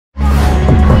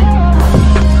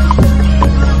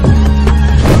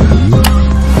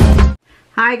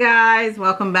Hi guys,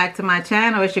 welcome back to my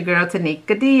channel. It's your girl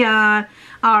Tanika Dionne.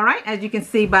 Alright, as you can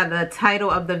see by the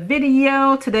title of the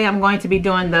video, today I'm going to be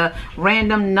doing the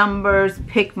random numbers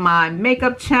pick my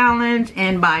makeup challenge.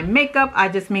 And by makeup I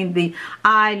just mean the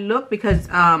eye look, because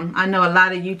I know a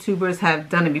lot of YouTubers have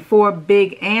done it before,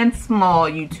 big and small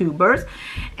YouTubers.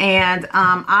 And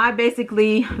I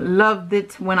basically loved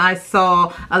it when I saw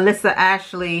Alyssa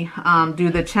Ashley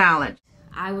do the challenge.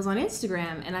 I was on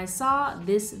Instagram and I saw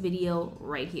this video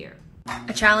right here.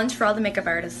 A challenge for all the makeup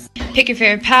artists. Pick your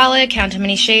favorite palette, count how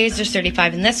many shades, there's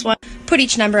 35 in this one. Put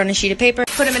each number on a sheet of paper.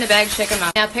 Put them in a bag, shake them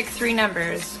out. Now pick 3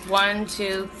 numbers. 1,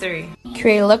 2, 3.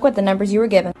 Create a look with the numbers you were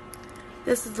given.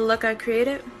 This is the look I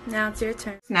created. Now it's your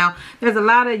turn. Now, there's a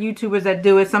lot of YouTubers that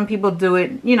do it. Some people do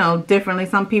it, you know, differently.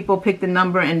 Some people pick the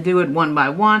number and do it one by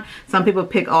one. Some people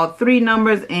pick all 3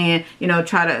 numbers and, you know,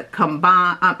 try to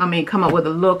combine, come up with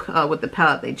a look with the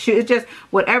palette they choose. It's just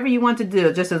whatever you want to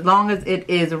do. Just as long as it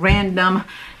is random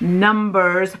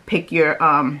numbers, pick your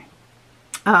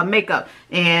makeup.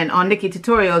 And on Nikki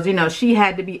Tutorials, you know, she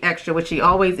had to be extra, which she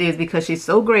always is because she's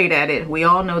so great at it. We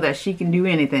all know that she can do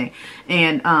anything.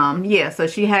 And yeah, so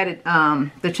she had it,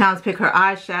 the challenge pick her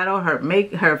eyeshadow,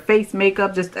 her face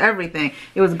makeup, just everything.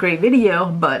 It was a great video,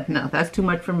 but no, that's too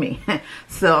much for me.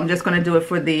 So I'm just going to do it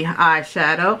for the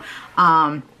eyeshadow.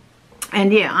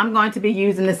 And yeah, I'm going to be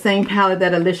using the same palette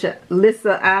that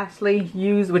Alyssa Ashley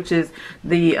used, which is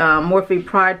the Morphe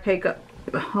Pride Makeup.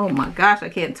 Oh my gosh, I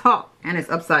can't talk, and it's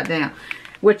upside down,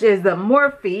 which is the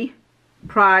Morphe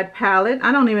Pride palette.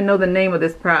 I don't even know the name of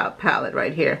this palette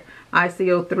right here.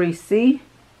 ICO3C.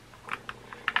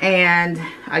 And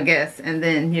I guess, and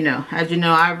then, you know, as you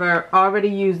know, I've already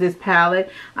used this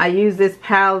palette. I used this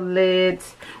palette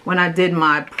when I did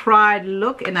my Pride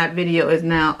look, and that video is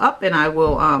now up, and I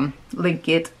will link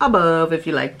it above if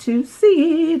you like to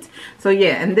see it. So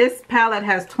yeah, and this palette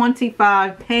has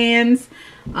 25 pans.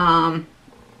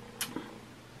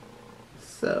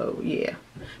 So yeah,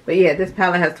 but yeah, this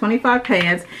palette has 25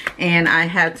 pans, and I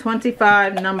have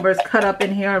 25 numbers cut up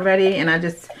in here already, and I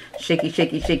just shaky,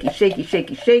 shaky, shaky, shaky,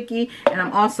 shaky, shaky. And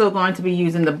I'm also going to be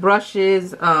using the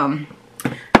brushes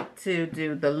to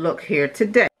do the look here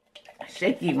today.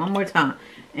 Shaky one more time,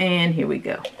 and here we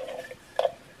go.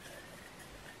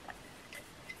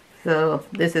 So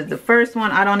this is the first one.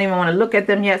 I don't even want to look at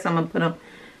them yet, so I'm gonna put them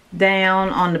down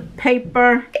on the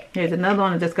paper. Here's another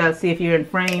one. I just gotta see if you're in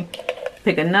frame.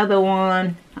 Pick another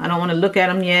one. I don't want to look at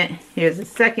them yet. Here's the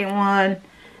second one,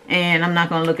 and I'm not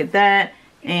going to look at that.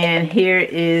 And here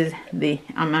is the,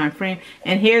 I'm not in frame,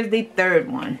 and here's the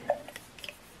third one.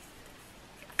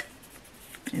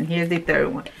 And here's the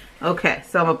third one. Okay,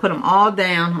 so I'm going to put them all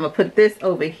down. I'm going to put this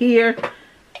over here.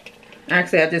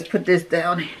 Actually, I just put this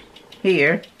down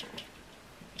here.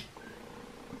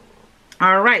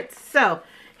 Alright, so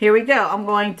here we go. I'm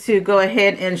going to go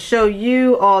ahead and show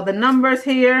you all the numbers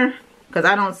here, because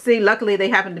I don't see. Luckily, they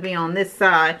happen to be on this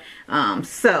side.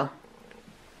 So,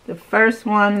 the first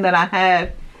one that I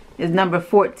have is number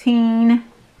 14.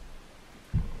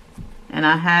 And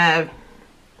I have,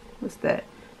 what's that?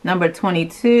 Number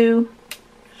 22.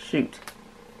 Shoot.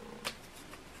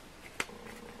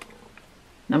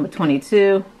 Number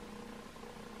 22.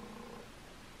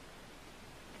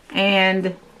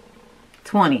 And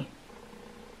 20.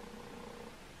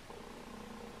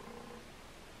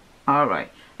 All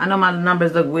right. I know my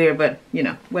numbers look weird, but you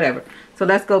know, whatever. So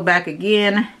let's go back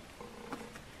again.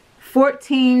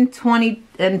 14, 20,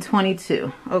 and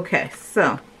 22. Okay,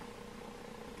 so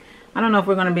I don't know if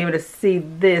we're going to be able to see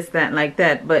this, that, like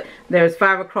that, but there's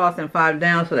 5 across and 5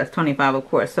 down, so that's 25, of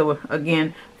course. So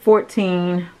again,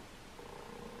 14,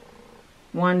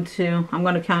 1, 2. I'm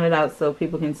going to count it out so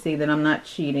people can see that I'm not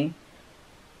cheating.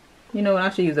 You know what?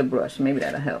 I should use a brush. Maybe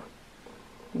that'll help.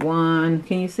 1,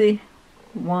 can you see?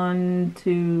 1,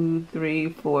 2, 3,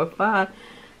 4, 5,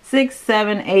 6,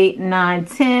 7, 8, 9,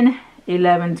 10,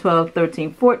 11, 12,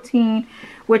 13, 14,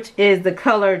 which is the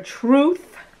color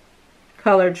Truth.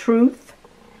 Color Truth,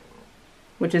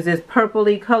 which is this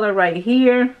purpley color right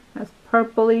here. That's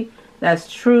purpley. That's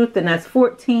Truth, and that's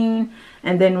 14.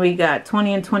 And then we got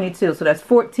 20 and 22. So that's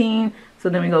 14. So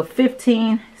then we go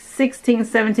 15, 16,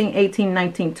 17, 18,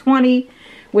 19, 20,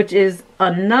 which is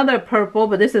another purple,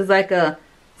 but this is like a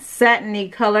satiny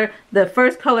color. The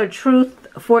first color Truth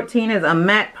 14 is a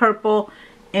matte purple,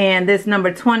 and this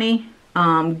number 20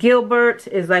 Gilbert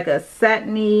is like a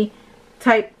satiny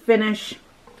type finish.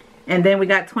 And then we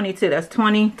got 22. That's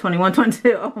 20, 21,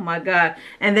 22. Oh my god.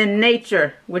 And then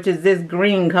Nature, which is this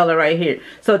green color right here.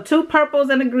 So 2 purples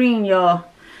and a green, y'all.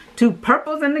 2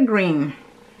 purples and a green.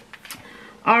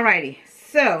 Alrighty.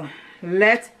 So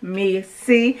let me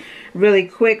see really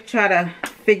quick, try to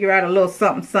figure out a little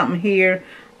something here.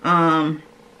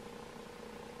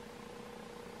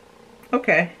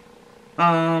 Okay.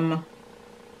 All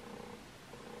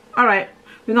right.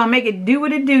 We're gonna make it do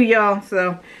what it do, y'all.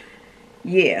 So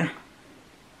yeah,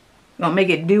 gonna make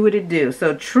it do what it do.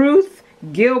 So Truth,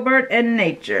 Gilbert, and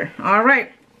Nature. All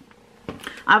right.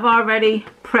 I've already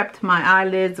prepped my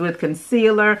eyelids with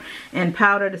concealer and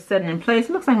powder to set it in place.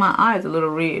 It looks like my eye's a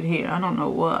little red here. I don't know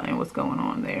why and what's going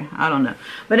on there. I don't know.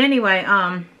 But anyway,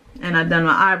 and I've done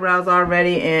my eyebrows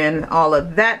already and all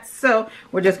of that. So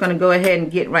we're just going to go ahead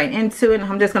and get right into it.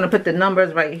 I'm just going to put the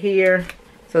numbers right here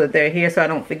so that they're here so I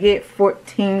don't forget.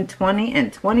 14, 20,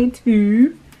 and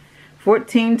 22.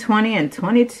 14, 20, and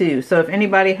 22. So if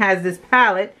anybody has this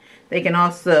palette, they can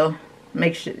also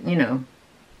make sure, you know,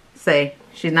 say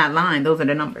she's not lying. Those are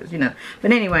the numbers, you know.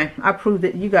 But anyway, I proved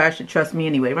that you guys should trust me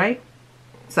anyway, right?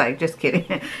 Sorry, just kidding.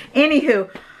 Anywho,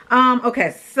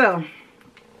 okay, so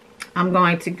I'm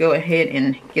going to go ahead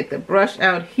and get the brush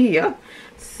out here.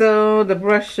 So the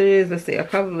brushes, let's see, I'll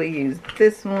probably use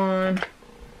this one.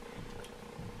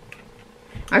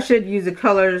 I should use the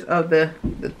colors of the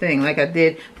thing like I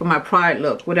did for my Pride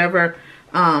look. Whatever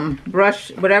brush,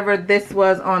 whatever this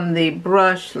was on the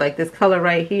brush, like this color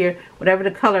right here, whatever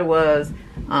the color was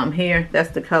here,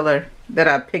 that's the color that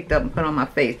I picked up and put on my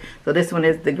face. So this one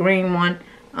is the green one.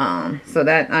 So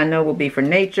that I know will be for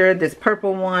Nature. This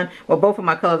purple one, well, both of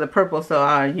my colors are purple, so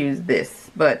I'll use this.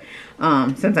 But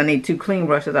since I need two clean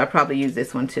brushes, I'll probably use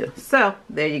this one too. So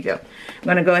there you go. I'm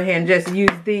gonna go ahead and just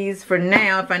use these for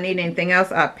now. If I need anything else,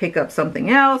 I'll pick up something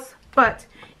else. But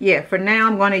yeah, for now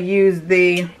I'm gonna use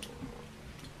the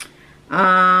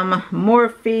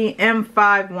Morphe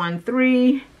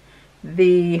M513,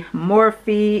 the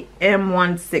Morphe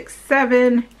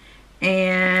M167,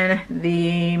 and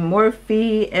the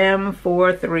Morphe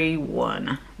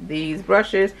M431. These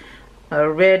brushes are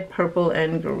red, purple,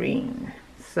 and green.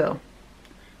 So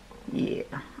yeah,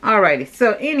 alrighty.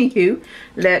 So anywho,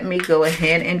 let me go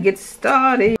ahead and get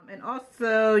started. And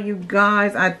also, you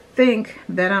guys, I think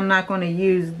that I'm not going to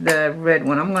use the red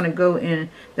one. I'm going to go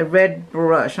in the red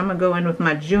brush. I'm going to go in with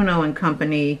my Juno and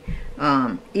Company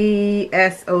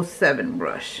ES07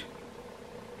 brush.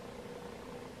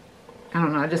 I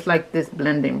don't know, I just like this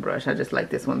blending brush. I just like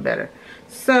this one better.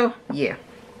 So yeah.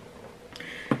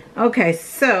 Okay,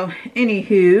 so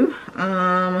anywho,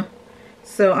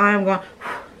 so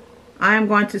I'm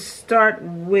going to start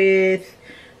with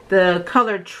the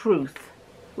color Truth,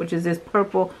 which is this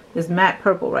purple, this matte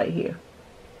purple right here.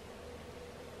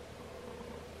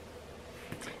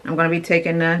 I'm going to be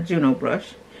taking the Juno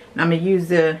brush, and I'm going to use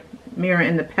the mirror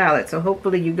in the palette, so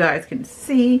hopefully you guys can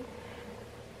see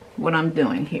what I'm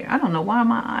doing here. I don't know why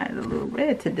my eyes are a little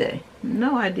red today.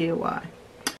 No idea why.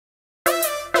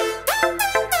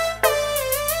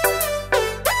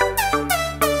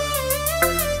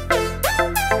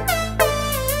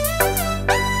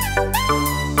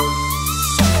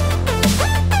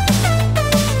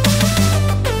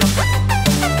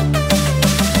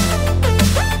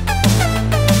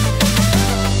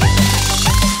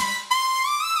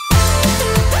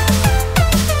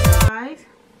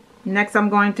 Next, I'm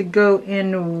going to go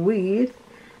in with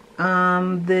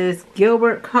this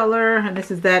Gilbert color, and this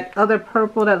is that other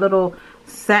purple, that little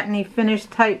satiny finish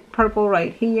type purple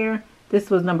right here. This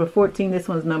was number 14. This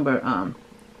one's number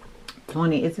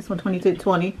 20. Is this one 22?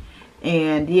 20.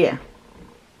 And yeah,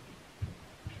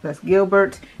 that's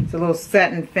Gilbert. It's a little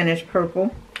satin finish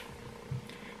purple,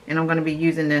 and I'm going to be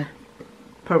using the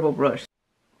purple brush.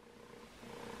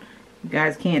 You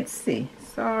guys can't see.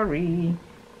 Sorry.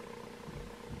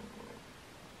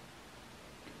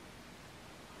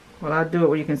 Well, I'll do it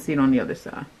where you can see it on the other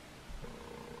side.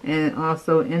 And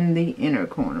also in the inner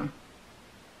corner.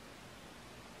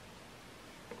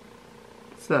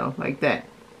 So, like that.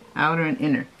 Outer and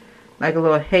inner. Like a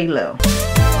little halo.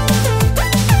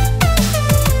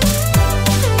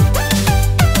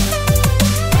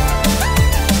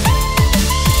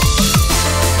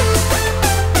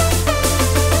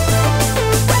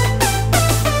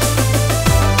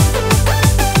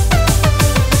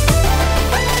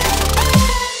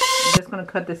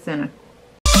 Cut the center.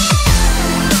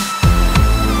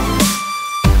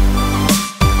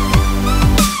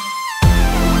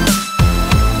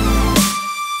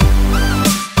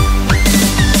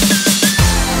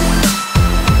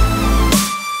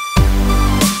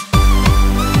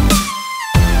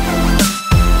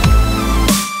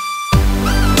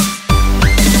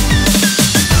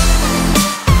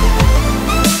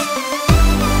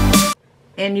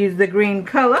 And use the green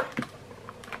color,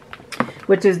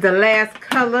 which is the last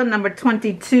color, number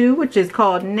 22, which is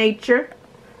called Nature,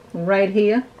 right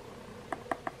here.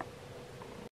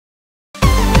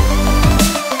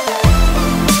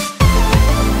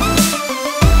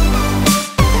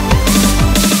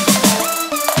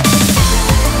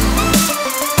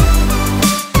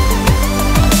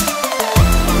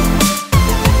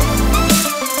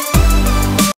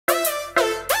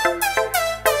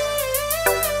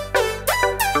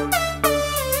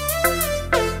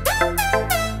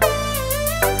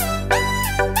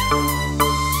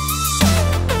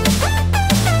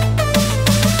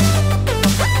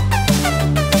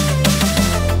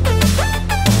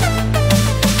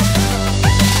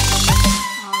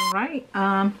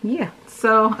 yeah,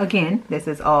 so again, this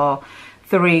is all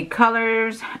 3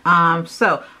 colors.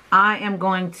 So I am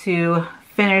going to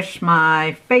finish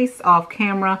my face off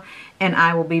camera, and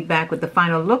I will be back with the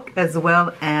final look as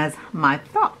well as my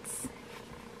thoughts.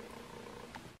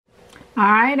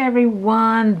 Alright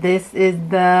everyone, this is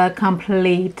the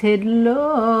completed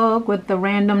look with the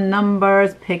random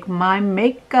numbers pick my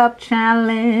makeup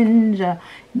challenge.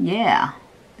 Yeah,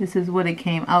 this is what it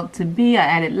came out to be. I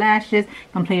added lashes,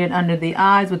 completed under the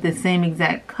eyes with the same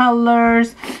exact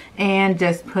colors, and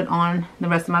just put on the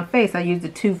rest of my face. I used the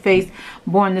Too Faced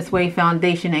Born This Way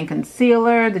foundation and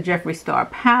concealer, the Jeffree Star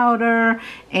powder,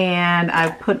 and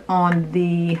I put on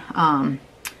the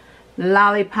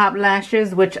lollipop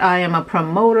lashes, which I am a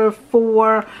promoter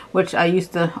for, which I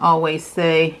used to always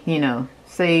say, you know,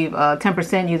 save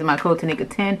 10% using my code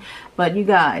Tanika10. But you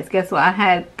guys, guess what? I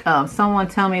had someone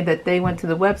tell me that they went to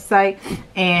the website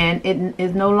and it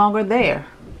is no longer there.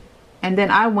 And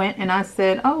then I went and I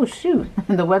said, oh shoot,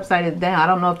 the website is down. I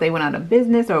don't know if they went out of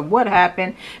business or what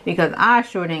happened, because I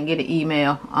sure didn't get an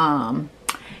email.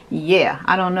 Yeah,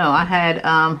 I don't know. I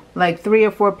had like 3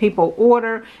 or 4 people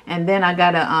order, and then I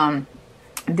got a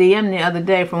DM the other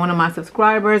day from one of my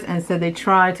subscribers and said they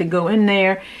tried to go in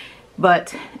there,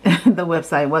 but the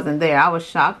website wasn't there. I was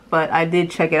shocked, but I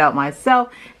did check it out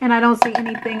myself, and I don't see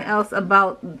anything else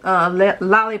about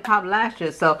lollipop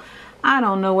lashes. So I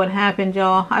don't know what happened,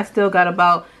 y'all. I still got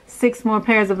about 6 more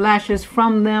pairs of lashes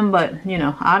from them, but you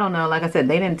know, I don't know. Like I said,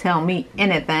 they didn't tell me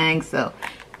anything, so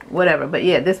whatever. But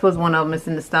yeah, this was one of them. It's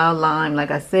in the style Lime, like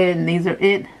I said, and these are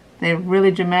it. They're really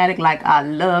dramatic, like I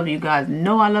love. You guys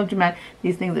know I love dramatic.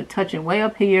 These things are touching way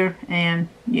up here, and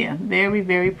yeah, very,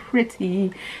 very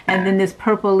pretty. And then this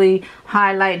purpley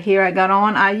highlight here I got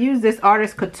on. I use this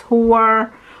Artist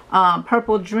Couture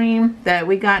Purple Dream that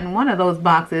we got in one of those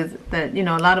boxes that, you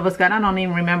know, a lot of us got. I don't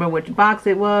even remember which box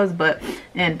it was, but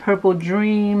in Purple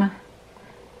Dream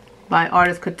by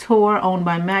Artist Couture, owned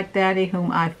by Mac Daddy,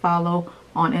 whom I follow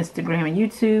on Instagram and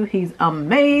YouTube. He's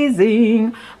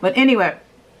amazing. But anyway,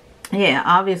 yeah,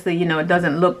 obviously, you know, it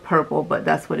doesn't look purple, but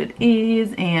that's what it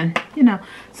is. And you know,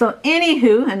 so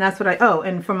anywho, and that's what oh,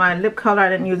 and for my lip color, I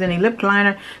didn't use any lip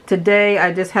liner today.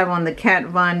 I just have on the Kat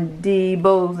Von D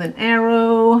Bows and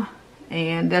Arrow,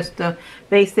 and that's the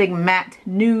basic matte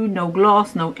nude, no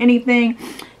gloss, no anything.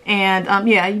 And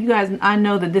yeah, you guys, I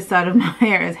know that this side of my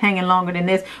hair is hanging longer than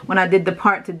this. When I did the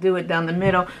part to do it down the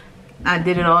middle, I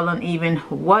did it all uneven.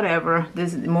 Whatever,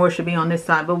 this more should be on this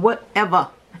side, but whatever.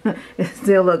 It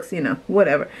still looks, you know,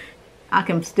 whatever. I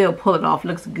can still pull it off.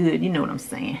 Looks good. You know what I'm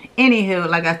saying. Anywho,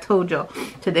 like I told y'all,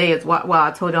 today is well, I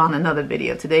told y'all in another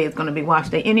video, today is going to be wash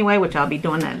day anyway, which I'll be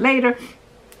doing that later.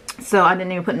 So I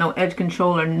didn't even put no edge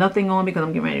control or nothing on because I'm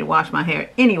getting ready to wash my hair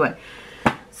anyway.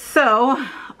 So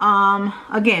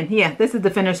again, yeah, this is the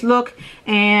finished look,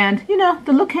 and you know,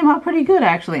 the look came out pretty good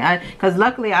actually. Because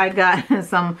luckily I got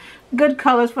some good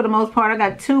colors for the most part. I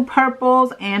got 2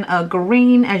 purples and a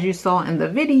green, as you saw in the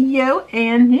video,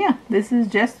 and yeah, this is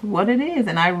just what it is,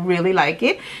 and I really like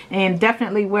it, and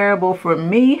definitely wearable for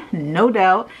me, no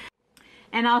doubt.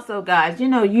 And also, guys, you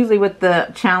know, usually with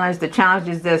the challenge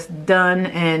is just done,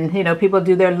 and you know, people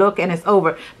do their look and it's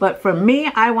over. But for me,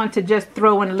 I want to just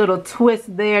throw in a little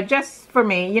twist there, just for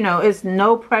me. You know, it's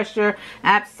no pressure,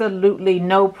 absolutely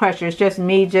no pressure. It's just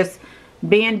me just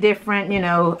being different, you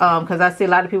know, because I see a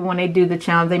lot of people when they do the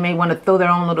challenge, they may want to throw their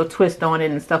own little twist on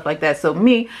it and stuff like that. So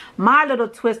me, my little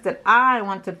twist that I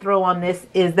want to throw on this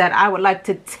is that I would like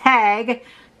to tag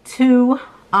 2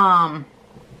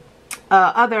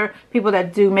 other people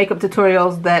that do makeup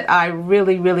tutorials that I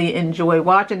really enjoy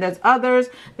watching. There's others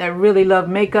that really love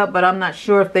makeup, but I'm not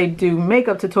sure if they do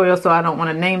makeup tutorials, so I don't want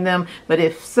to name them. But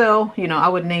if so, you know, I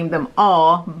would name them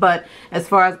all. But as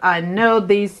far as I know,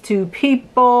 these 2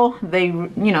 people, they,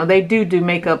 you know, they do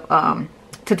makeup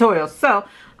tutorials. So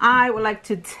I would like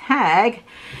to tag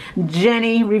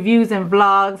Jenny Reviews and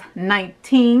Vlogs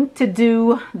 19 to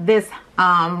do this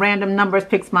random numbers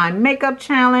picks my makeup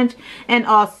challenge, and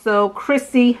also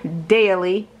Chrissy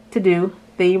Daily to do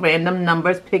the random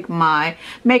numbers pick my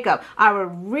makeup. I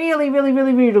would really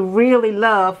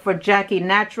love for Jackie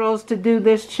Naturals to do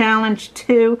this challenge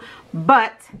too,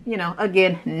 but you know,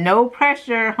 again, no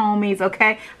pressure, homies,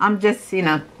 okay? I'm just, you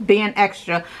know, being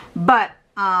extra. But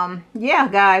yeah,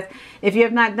 guys, if you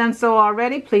have not done so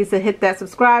already, please hit that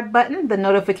subscribe button, the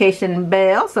notification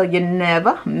bell, so you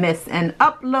never miss an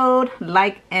upload.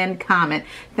 Like and comment.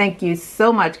 Thank you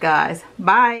so much, guys.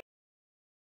 Bye.